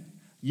can,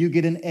 you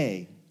get an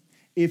A.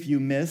 If you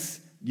miss,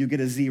 you get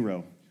a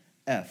 0,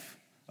 F.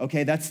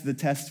 Okay, that's the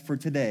test for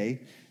today,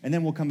 and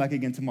then we'll come back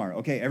again tomorrow.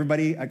 Okay,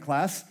 everybody at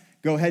class,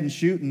 go ahead and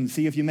shoot and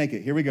see if you make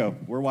it. Here we go.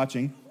 We're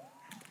watching.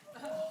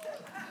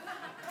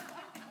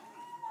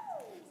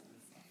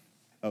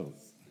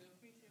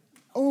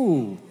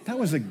 Oh, that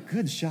was a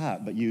good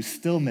shot, but you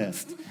still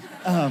missed.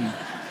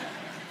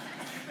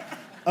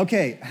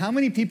 Okay, how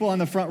many people on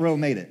the front row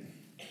made it?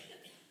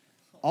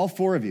 All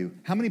 4 of you.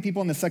 How many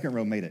people in the second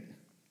row made it?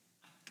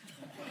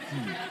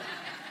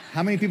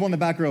 How many people in the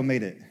back row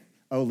made it?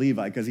 Oh,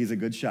 Levi, because he's a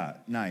good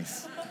shot.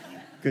 Nice.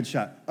 Good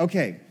shot.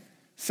 Okay,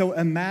 so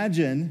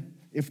imagine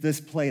if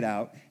this played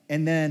out,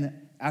 and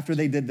then after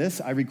they did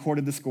this, I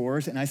recorded the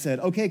scores, and I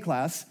said, okay,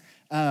 class,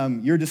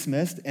 you're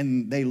dismissed,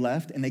 and they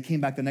left, and they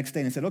came back the next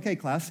day and said, okay,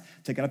 class,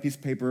 take out a piece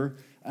of paper,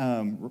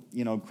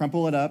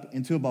 crumple it up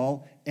into a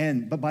ball,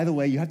 but by the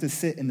way, you have to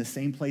sit in the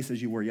same place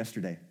as you were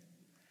yesterday,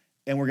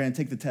 and we're going to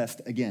take the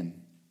test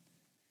again.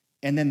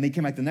 And then they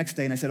came back the next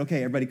day, and I said, okay,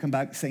 everybody come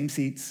back, same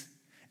seats,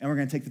 and we're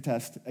going to take the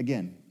test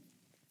again.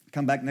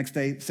 Come back next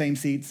day, same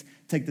seats,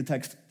 take the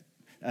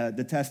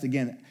test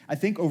again. I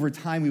think over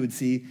time we would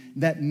see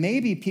that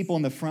maybe people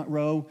in the front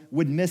row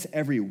would miss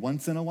every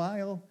once in a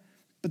while,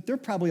 but they're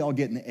probably all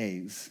getting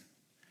A's.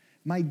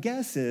 My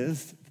guess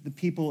is the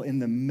people in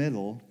the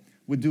middle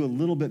would do a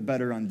little bit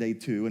better on day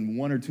 2, and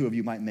 1 or 2 of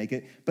you might make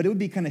it, but it would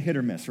be kind of hit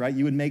or miss, right?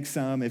 You would make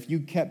some. If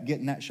you kept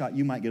getting that shot,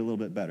 you might get a little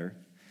bit better.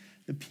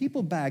 The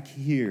people back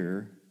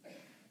here,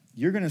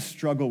 you're going to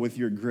struggle with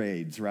your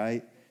grades,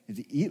 right?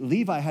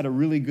 Levi had a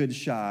really good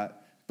shot,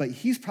 but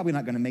he's probably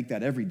not going to make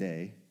that every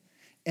day.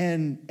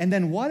 And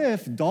then what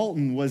if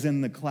Dalton was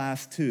in the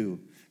class too?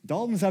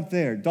 Dalton's up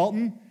there.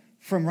 Dalton,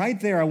 from right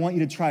there, I want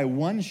you to try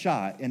one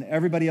shot, and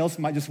everybody else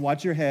might just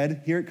watch your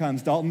head. Here it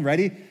comes. Dalton,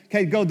 ready?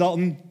 Okay, go,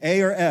 Dalton.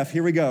 A or F.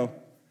 Here we go.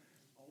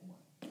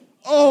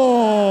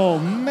 Oh,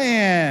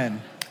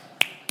 man.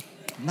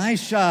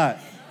 Nice shot.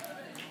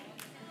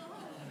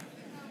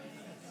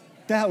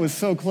 That was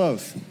so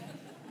close.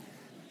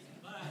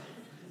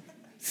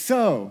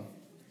 So,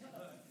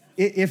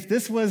 if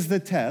this was the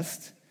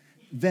test,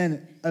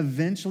 then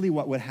eventually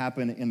what would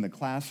happen in the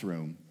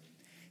classroom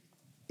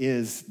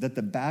is that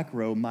the back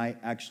row might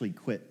actually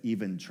quit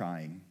even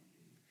trying.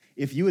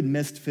 If you had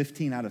missed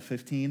 15 out of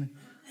 15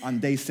 on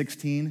day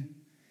 16,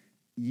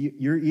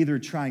 you're either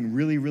trying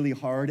really, really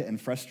hard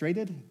and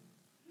frustrated,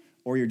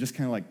 or you're just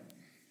kind of like,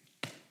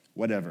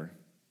 whatever.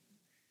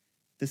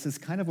 This is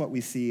kind of what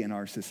we see in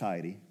our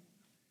society.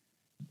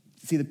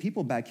 See, the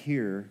people back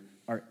here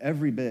are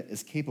every bit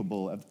as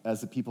capable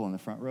as the people in the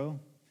front row,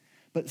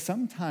 but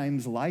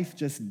sometimes life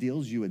just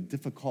deals you a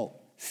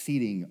difficult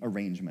seating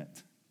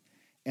arrangement.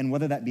 And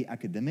whether that be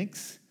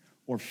academics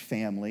or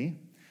family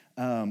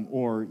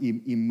or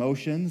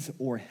emotions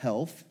or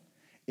health,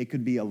 it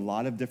could be a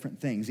lot of different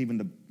things,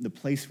 even the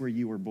place where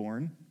you were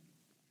born.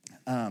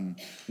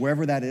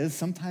 Wherever that is,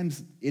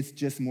 sometimes it's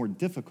just more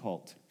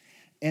difficult.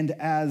 And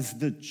as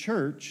the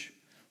church,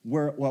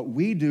 what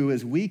we do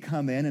is we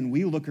come in and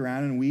we look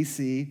around and we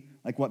see,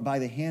 like what By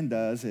the Hand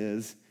does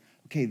is,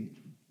 okay,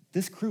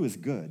 this crew is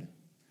good.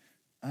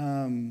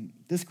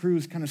 This crew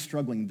is kind of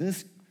struggling.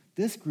 This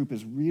group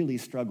is really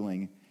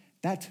struggling.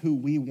 That's who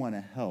we want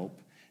to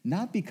help,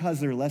 not because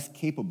they're less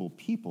capable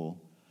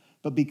people,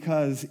 but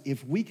because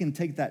if we can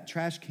take that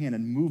trash can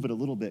and move it a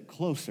little bit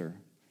closer,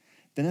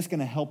 then it's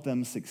going to help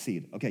them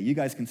succeed. Okay, you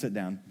guys can sit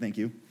down. Thank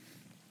you.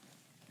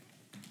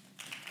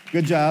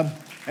 Good job.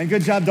 And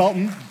good job,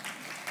 Dalton.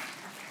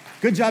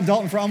 Good job,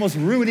 Dalton, for almost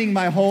ruining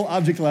my whole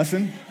object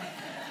lesson.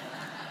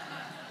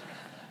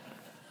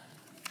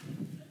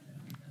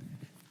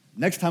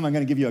 Next time I'm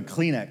going to give you a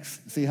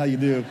Kleenex. See how you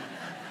do.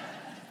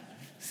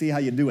 See how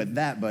you do with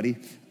that, buddy.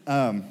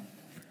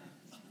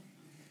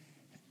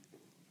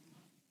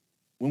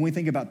 When we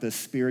think about this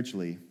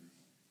spiritually,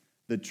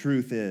 the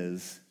truth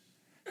is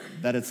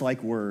that it's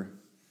like we're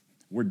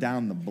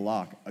down the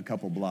block a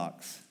couple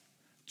blocks,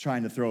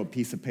 trying to throw a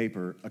piece of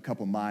paper a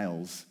couple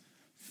miles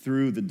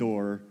through the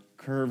door,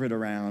 curve it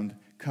around,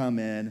 come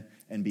in,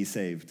 and be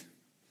saved.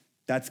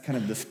 That's kind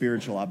of the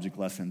spiritual object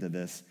lesson to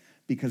this,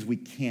 because we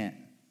can't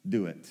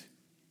do it.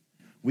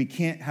 We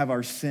can't have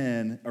our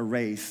sin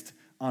erased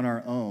on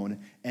our own,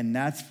 and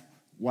that's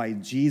why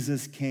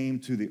Jesus came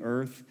to the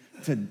earth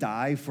to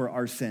die for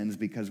our sins,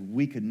 because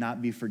we could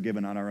not be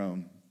forgiven on our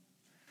own.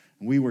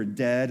 We were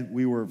dead.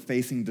 We were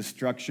facing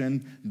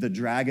destruction. The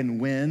dragon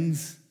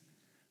wins,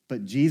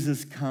 but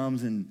Jesus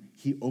comes and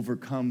he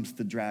overcomes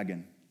the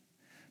dragon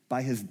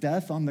by his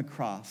death on the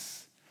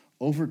cross,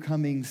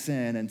 overcoming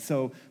sin. And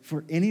so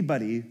for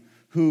anybody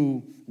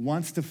who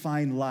wants to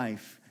find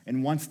life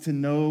and wants to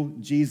know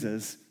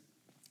Jesus,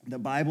 the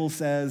Bible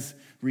says,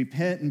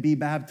 repent and be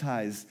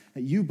baptized,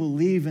 that you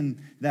believe in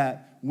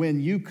that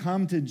when you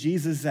come to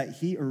Jesus, that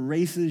he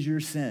erases your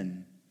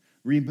sin,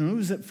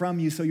 removes it from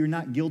you so you're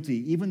not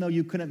guilty, even though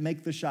you couldn't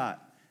make the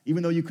shot,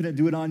 even though you couldn't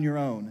do it on your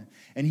own.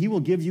 And he will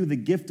give you the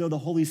gift of the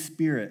Holy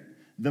Spirit,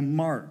 the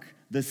mark,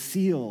 the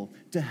seal,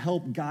 to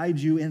help guide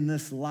you in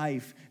this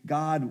life,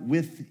 God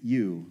with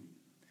you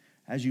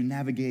as you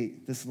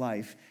navigate this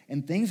life.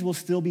 And things will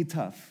still be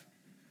tough,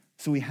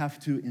 so we have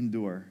to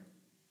endure.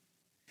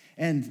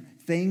 And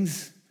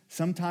things,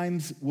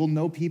 sometimes we'll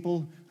know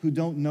people who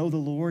don't know the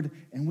Lord,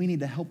 and we need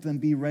to help them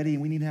be ready,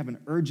 and we need to have an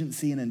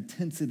urgency and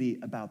intensity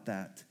about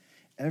that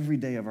every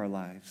day of our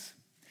lives.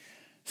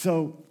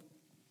 So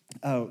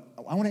I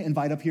want to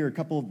invite up here a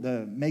couple,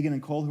 Megan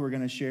and Cole, who are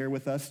going to share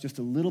with us just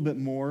a little bit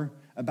more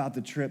about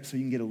the trip so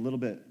you can get a little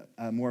bit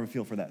more of a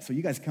feel for that. So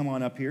you guys come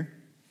on up here.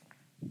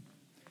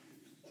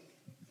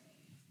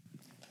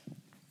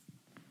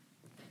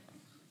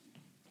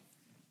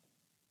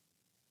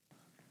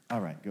 All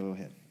right, go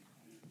ahead.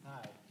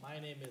 Hi, my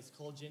name is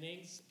Cole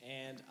Jennings,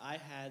 and I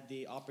had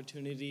the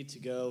opportunity to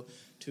go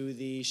to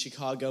the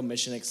Chicago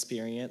Mission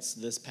Experience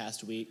this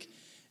past week.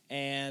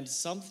 And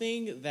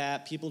something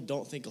that people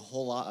don't think a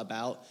whole lot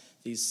about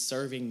these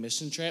serving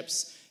mission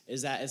trips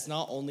is that it's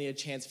not only a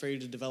chance for you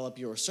to develop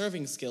your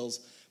serving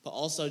skills, but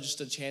also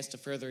just a chance to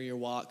further your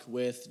walk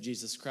with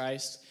Jesus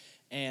Christ.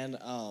 And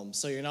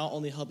so you're not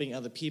only helping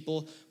other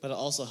people, but it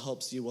also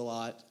helps you a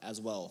lot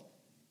as well.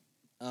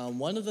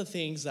 One of the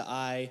things that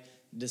I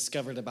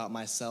discovered about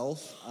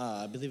myself,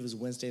 I believe it was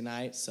Wednesday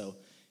night, so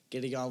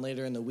getting on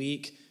later in the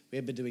week, we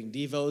had been doing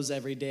devos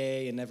every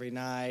day and every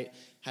night,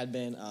 had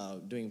been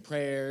doing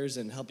prayers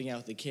and helping out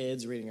with the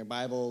kids, reading our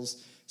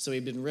Bibles. So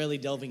we've been really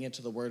delving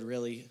into the Word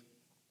really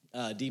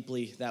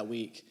deeply that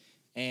week.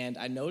 And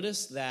I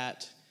noticed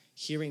that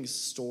hearing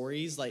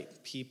stories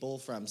like people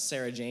from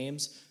Sarah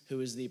James,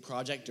 who is the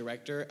project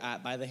director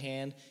at By the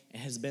Hand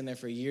and has been there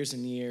for years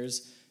and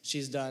years,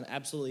 She's done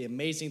absolutely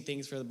amazing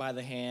things for the By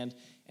the Hand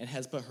and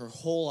has put her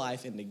whole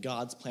life into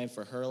God's plan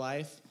for her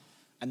life.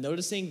 I'm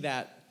noticing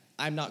that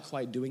I'm not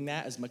quite doing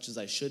that as much as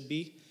I should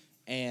be,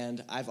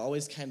 and I've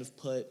always kind of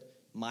put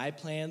my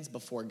plans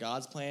before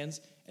God's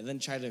plans and then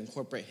try to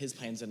incorporate his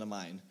plans into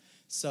mine.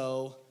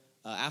 So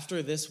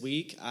after this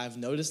week, I've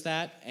noticed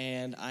that,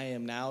 and I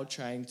am now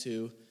trying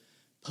to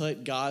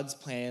put God's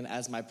plan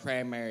as my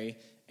primary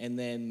and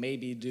then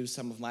maybe do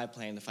some of my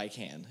plan if I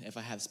can, if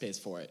I have space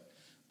for it.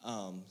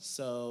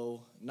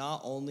 So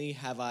not only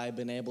have I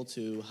been able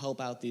to help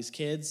out these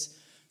kids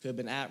who have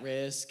been at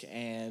risk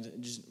and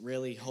just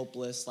really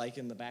hopeless, like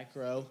in the back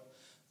row,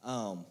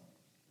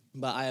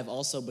 but I have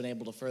also been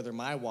able to further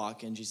my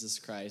walk in Jesus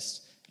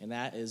Christ, and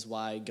that is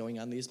why going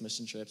on these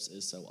mission trips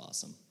is so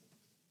awesome.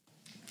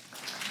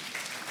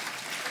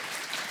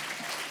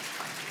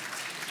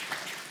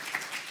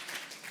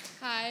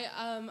 Hi,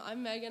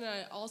 I'm Megan.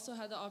 I also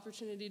had the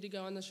opportunity to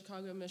go on the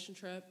Chicago mission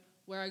trip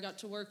where I got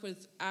to work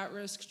with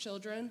at-risk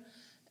children.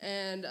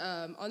 And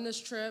on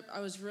this trip, I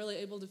was really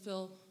able to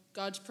feel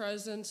God's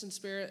presence and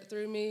spirit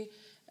through me.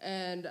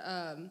 And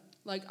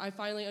I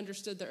finally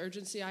understood the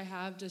urgency I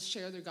have to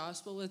share the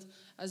gospel with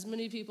as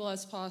many people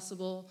as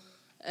possible.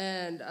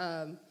 And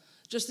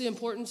just the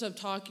importance of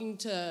talking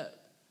to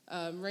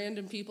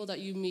random people that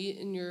you meet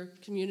in your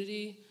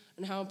community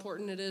and how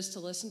important it is to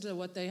listen to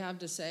what they have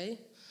to say.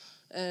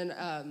 And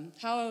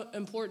how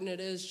important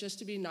it is just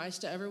to be nice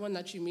to everyone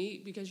that you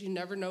meet because you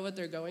never know what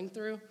they're going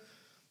through.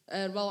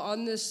 And while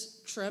on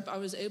this trip, I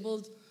was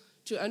able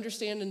to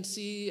understand and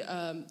see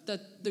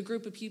that the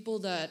group of people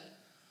that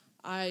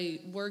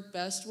I work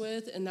best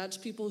with, and that's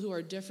people who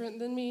are different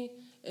than me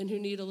and who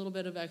need a little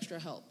bit of extra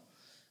help.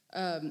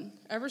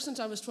 Ever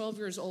since I was 12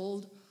 years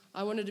old,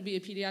 I wanted to be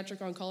a pediatric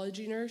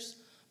oncology nurse.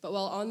 But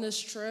while on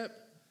this trip,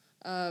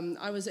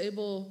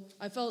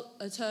 I felt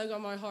a tug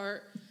on my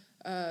heart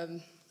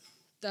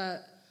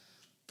that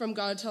from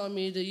God telling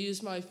me to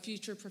use my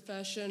future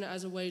profession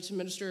as a way to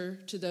minister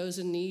to those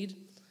in need.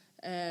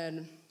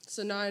 And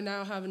so now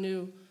I have a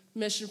new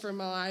mission for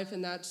my life,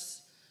 and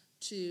that's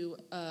to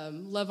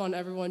love on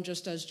everyone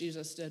just as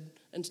Jesus did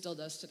and still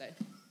does today.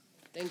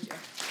 Thank you.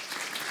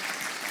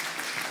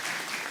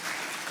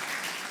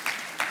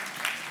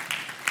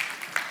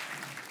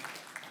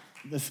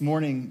 This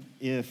morning,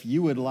 if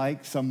you would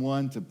like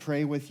someone to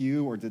pray with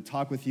you or to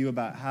talk with you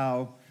about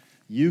how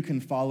you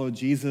can follow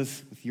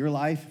Jesus with your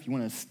life, if you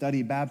want to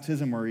study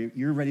baptism or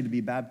you're ready to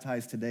be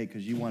baptized today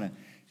because you want to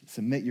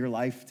submit your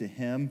life to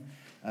him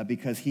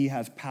because he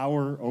has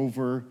power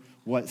over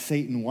what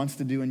Satan wants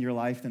to do in your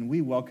life, then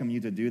we welcome you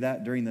to do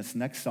that during this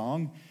next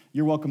song.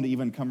 You're welcome to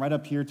even come right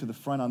up here to the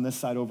front on this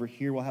side over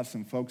here. We'll have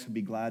some folks who'd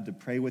be glad to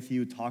pray with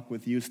you, talk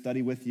with you,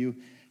 study with you,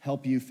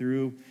 help you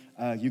through.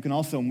 You can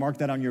also mark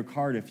that on your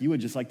card if you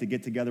would just like to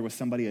get together with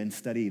somebody and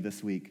study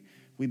this week.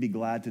 We'd be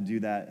glad to do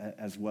that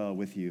as well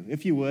with you.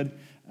 If you would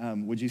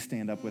you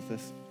stand up with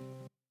us?